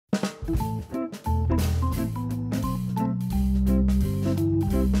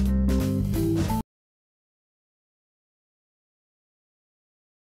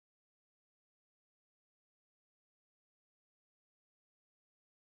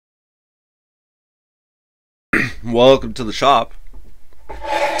Welcome to the shop.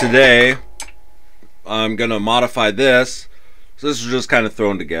 Today I'm gonna modify this. So this is just kind of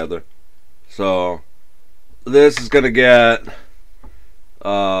thrown together. So this is gonna get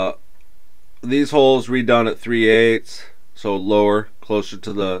these holes redone at 3/8, so lower, closer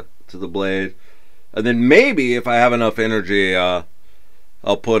to the blade, and then maybe if I have enough energy, I'll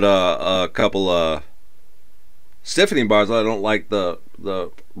put a couple of stiffening bars. I don't like the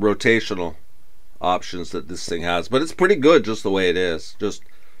rotational options that this thing has, but it's pretty good just the way it is. Just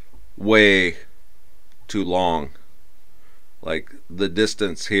way too long. Like the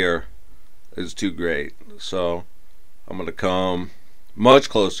distance here is too great. So I'm gonna come much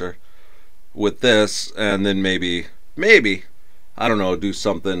closer with this, and then maybe I don't know, do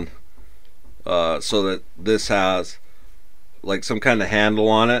something so that this has like some kind of handle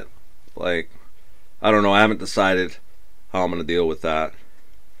on it. Like, I don't know, I haven't decided how I'm gonna deal with that.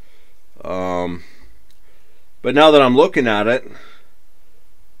 But now that I'm looking at it,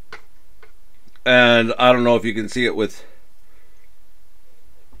 and I don't know if you can see it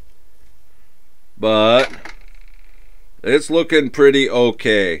but it's looking pretty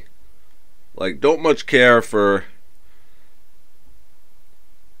okay. Like, don't much care for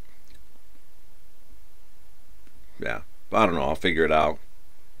I don't know, I'll figure it out.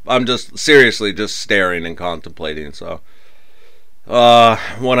 I'm just seriously just staring and contemplating. So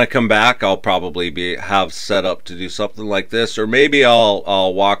when I come back, I'll probably have set up to do something like this, or maybe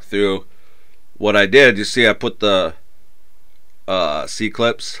I'll walk through what I did. You see, I put the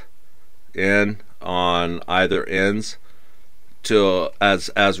C-clips in on either ends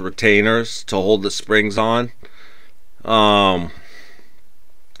as retainers to hold the springs on. And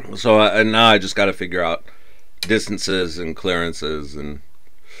now I just got to figure out distances and clearances and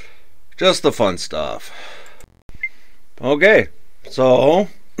just the fun stuff. Okay. So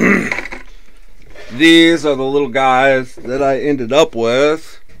these are the little guys that I ended up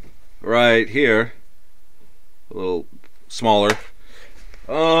with right here, a little smaller.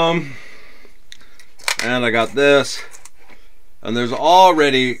 And I got this, and there's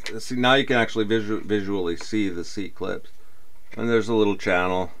already, see, now you can actually visually see the seat clips, and there's a little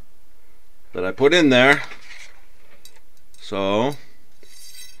channel that I put in there. So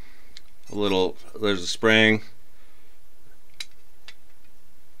there's a spring.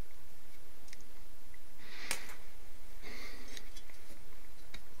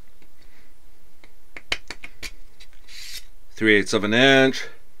 Three-eighths of an inch,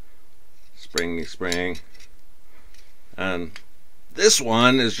 spring, and this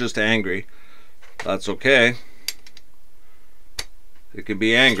one is just angry. That's okay. It can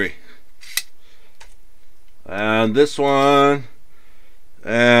be angry. And this one,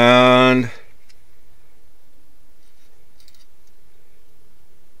 and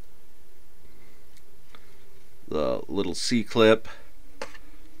the little C-clip,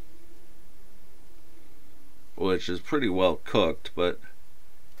 which is pretty well cooked, but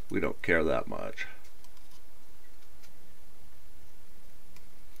we don't care that much.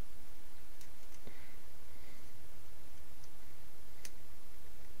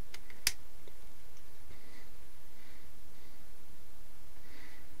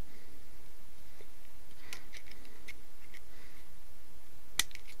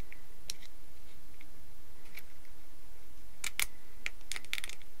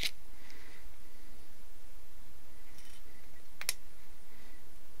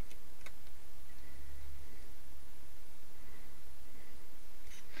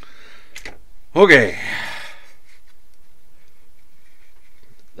 Okay,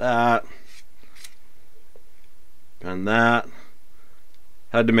 that and that,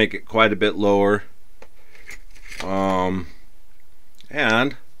 had to make it quite a bit lower, and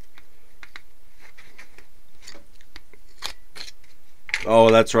oh,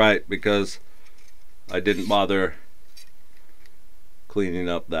 that's right, because I didn't bother cleaning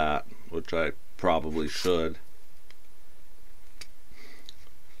up that, which I probably should.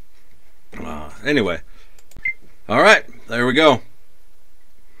 Anyway, all right, there we go.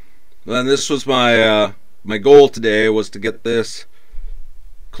 Then this was my my goal today, was to get this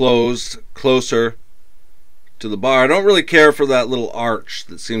closed closer to the bar. I don't really care for that little arch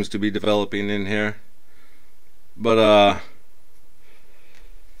that seems to be developing in here, but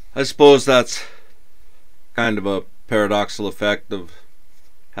I suppose that's kind of a paradoxical effect of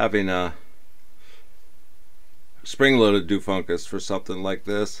having a spring-loaded Dufunkus for something like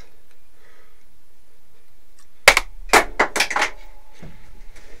this.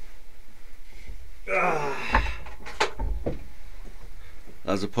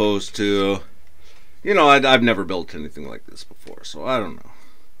 as opposed to, you know, I've never built anything like this before, so I don't know.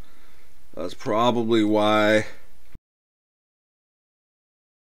 That's probably why.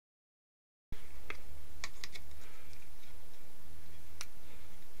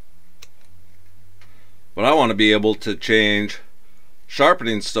 But I want to be able to change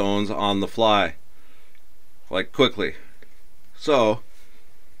sharpening stones on the fly, like quickly. So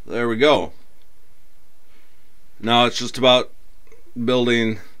there we go. Now it's just about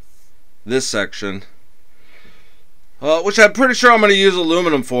building this section, which I'm pretty sure I'm going to use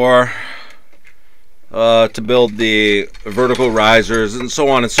aluminum for, to build the vertical risers and so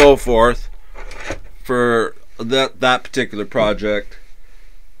on and so forth for that particular project.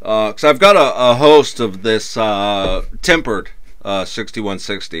 Because I've got a host of this tempered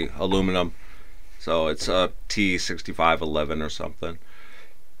 6160 aluminum, so it's a T6511 or something.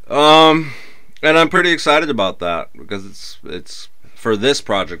 And I'm pretty excited about that because it's for this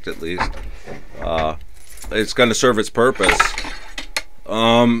project at least. It's going to serve its purpose.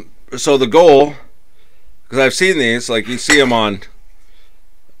 So the goal, because I've seen these, like you see them on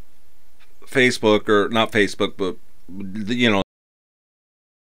Facebook, or not Facebook, but you know,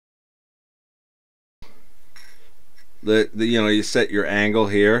 you know, you set your angle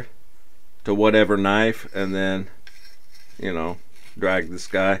here to whatever knife, and then, you know, drag this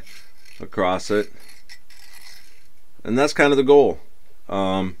guy across it, and that's kind of the goal.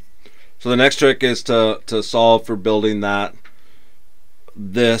 So the next trick is to solve for building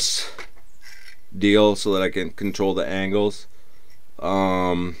this deal so that I can control the angles,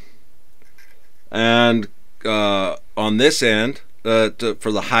 and on this end,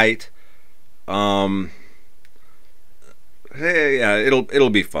 for the height, hey, yeah, it'll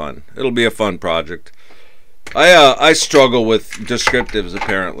be fun. It'll be a fun project. I struggle with descriptives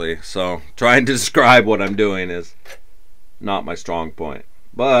apparently, so trying to describe what I'm doing is not my strong point.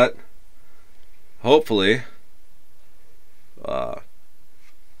 But hopefully,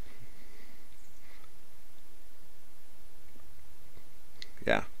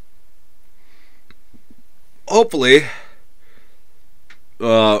 yeah, hopefully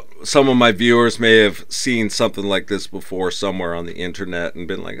some of my viewers may have seen something like this before somewhere on the internet and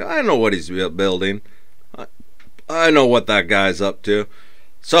been like, I know what he's building. I know what that guy's up to.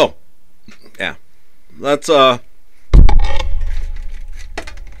 So, yeah, that's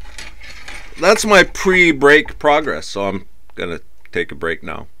my pre-break progress. So I'm gonna take a break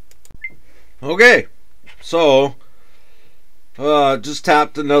now. Okay, so just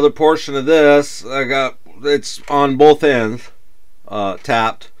tapped another portion of this. It's on both ends.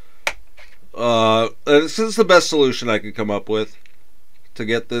 Tapped. This is the best solution I could come up with to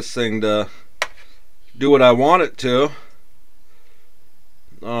get this thing to do what I want it to.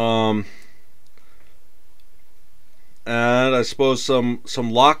 And I suppose some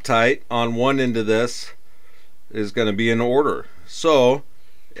Loctite on one end of this is going to be in order. So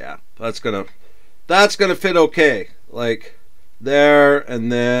yeah, that's gonna fit okay. Like there,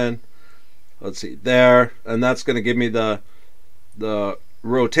 and then let's see, there, and that's going to give me the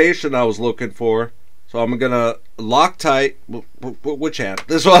rotation I was looking for. So I'm gonna Loctite, which hand?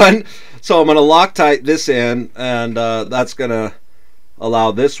 This one. So I'm gonna Loctite this end, and that's gonna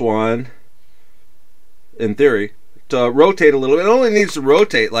allow this one, in theory, to rotate a little bit. It only needs to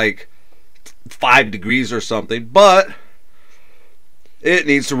rotate like 5 degrees or something, but it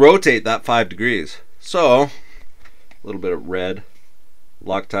needs to rotate that 5 degrees. So a little bit of red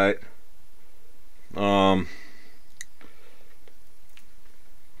Loctite. And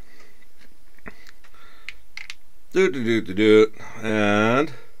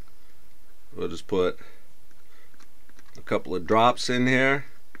we'll just put a couple of drops in here.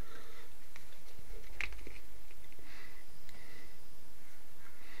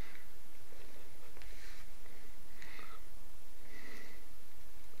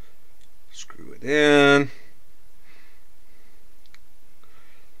 Screw it in.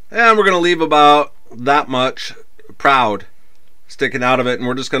 And we're going to leave about that much proud sticking out of it, and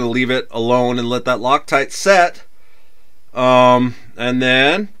we're just going to leave it alone and let that Loctite set. And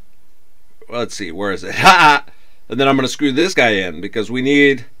then let's see, where is it? And then I'm going to screw this guy in because we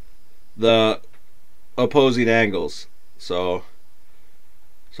need the opposing angles. So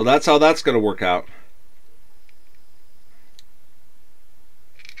that's how that's going to work out.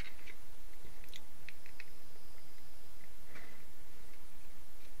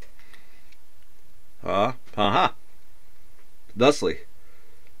 Thusly.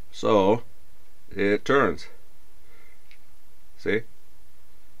 So it turns. See?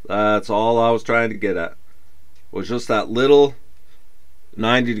 That's all I was trying to get at. Was just that little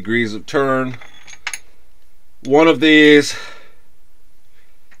 90 degrees of turn. One of these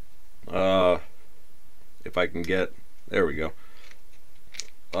if I can get, there we go.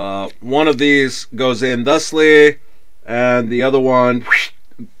 One of these goes in thusly, and the other one,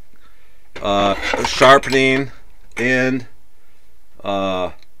 sharpening end,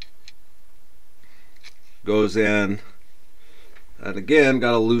 goes in. And again,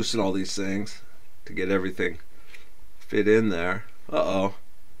 got to loosen all these things to get everything fit in there. Uh-oh.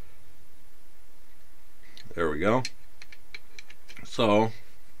 There we go. So,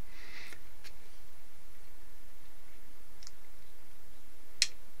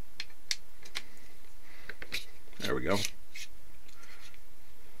 there we go.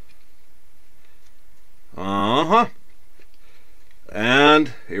 Uh-huh.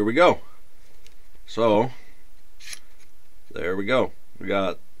 And here we go. So, there we go. We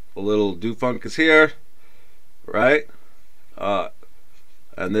got a little doofunkus here, right?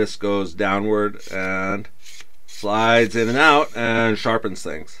 And this goes downward and slides in and out and sharpens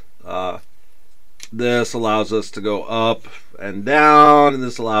things. This allows us to go up and down, and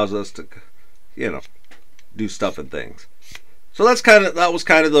this allows us to, you know, do stuff and things. So that was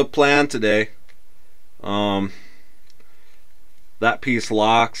kind of the plan today. That piece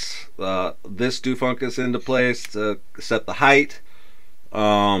locks this doofunkus into place to set the height,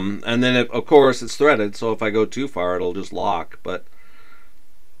 and then of course it's threaded, so if I go too far it'll just lock. But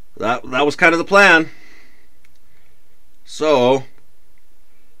that was kind of the plan. So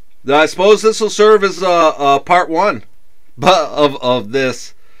I suppose this will serve as part one of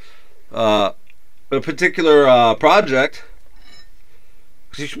this a particular project.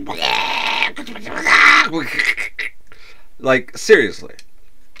 Like, seriously,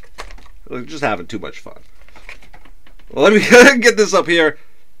 we're just having too much fun. Well, let me get this up here.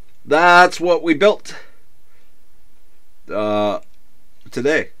 That's what we built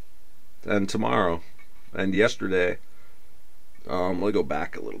today and tomorrow and yesterday. Let me go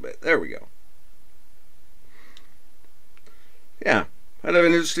back a little bit. There we go. Yeah, kind of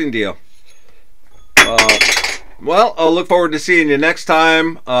an interesting deal. Well, I'll look forward to seeing you next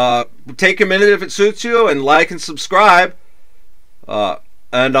time. Take a minute if it suits you and like and subscribe.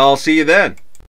 And I'll see you then.